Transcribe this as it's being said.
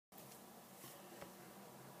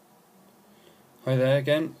Hi there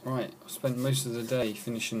again. Right, I spent most of the day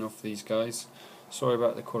finishing off these guys. Sorry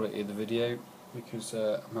about the quality of the video because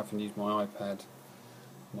I'm having to use my iPad.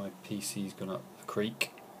 My PC's gone up the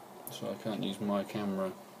creek, so I can't use my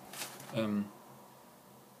camera.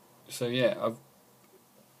 So yeah,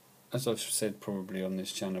 as I've said probably on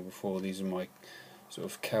this channel before, these are my sort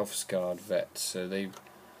of Kalfsgard vets. So they've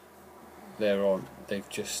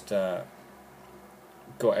just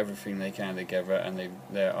got everything they can together, and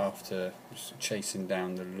they're after chasing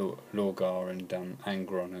down the Lorgar and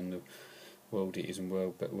Angron and the World Eaters and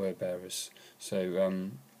Word Bearers.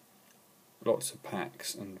 So lots of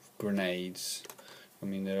packs and grenades. I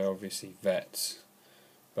mean, they're obviously vets,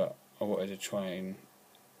 but I wanted to try and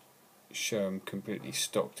show them completely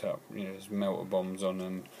stocked up. You know, there's melter bombs on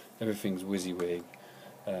them. Everything's WYSIWYG.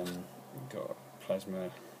 Got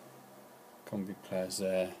plasma, combi plas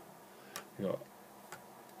there. We've got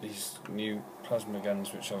these new plasma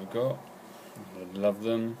guns which I've got. I love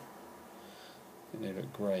them. I think they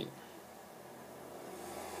look great.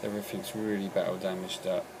 Everything's really battle damaged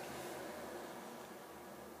up.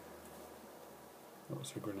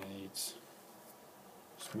 Lots of grenades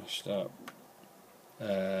smashed up.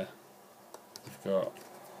 We've got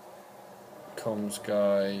comms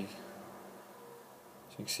guy. As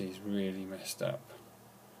you can see, he's really messed up.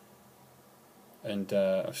 And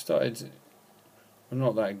I've started. I'm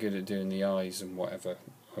not that good at doing the eyes and whatever.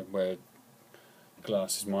 I wear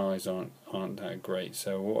glasses. My eyes aren't that great.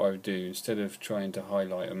 So what I would do, instead of trying to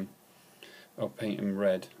highlight them, I'll paint them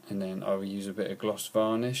red, and then I will use a bit of gloss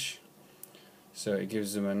varnish, so it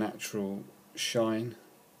gives them a natural shine.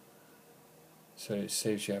 So it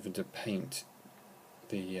saves you having to paint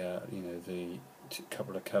the the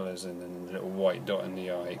couple of colours and then the little white dot in the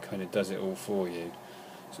eye. It kind of does it all for you.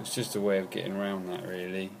 So it's just a way of getting around that,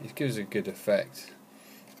 really. It gives a good effect.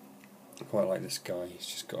 I quite like this guy. He's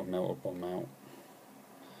just got a melter bomb out.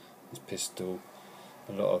 His pistol.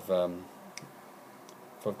 A lot of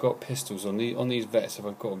if I've got pistols on these vets, if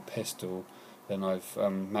I've got a pistol, then I've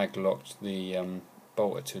mag locked the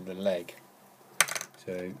bolter to the leg.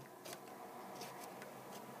 So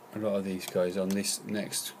a lot of these guys on this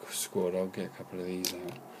next squad, I'll get a couple of these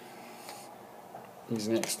out. These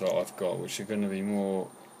next lot I've got, which are going to be more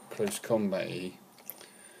close combat-y.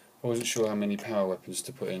 I wasn't sure how many power weapons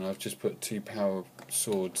to put in. I've just put 2 power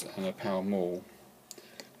swords and a power maul,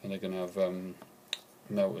 and they're going to have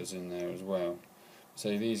melters in there as well.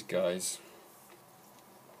 So these guys,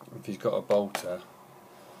 if he's got a bolter,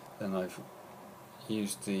 then I've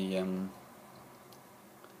used the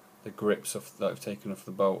grips that I've taken off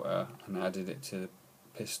the bolter and added it to the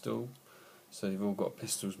pistol. So they've all got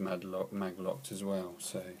pistols mag locked as well.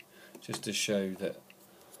 So just to show that,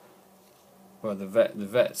 well, the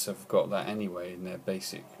vets have got that anyway in their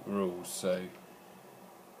basic rules. So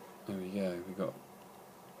there we go. We've got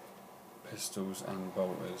pistols and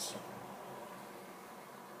bolters.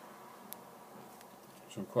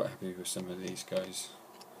 So I'm quite happy with some of these guys.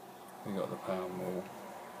 We got the power maul,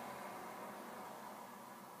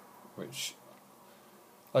 which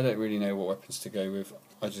I don't really know what weapons to go with.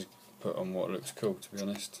 I just put on what looks cool, to be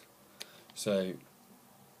honest. So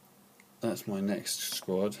that's my next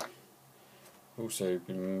squad. Also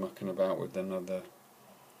been mucking about with another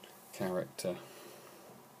character,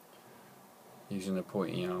 using a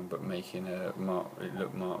pointy arm but making it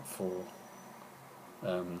look Mark IV.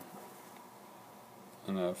 And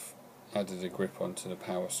I've added a grip onto the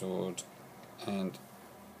power sword and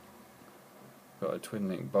got a twin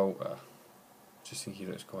link bolter. Just think he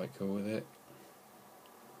looks quite cool with it.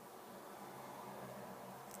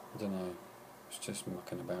 I don't know, it's just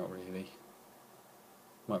mucking about really.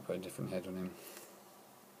 Might put a different head on him.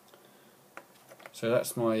 So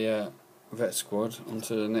that's my vet squad. On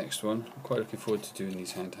to the next one. I'm quite looking forward to doing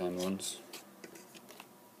these hand-to-hand ones.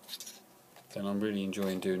 And I'm really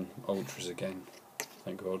enjoying doing ultras again,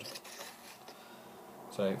 thank God.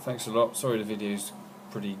 So thanks a lot. Sorry the video's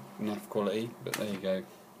pretty naff quality, but there you go.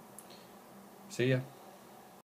 See ya.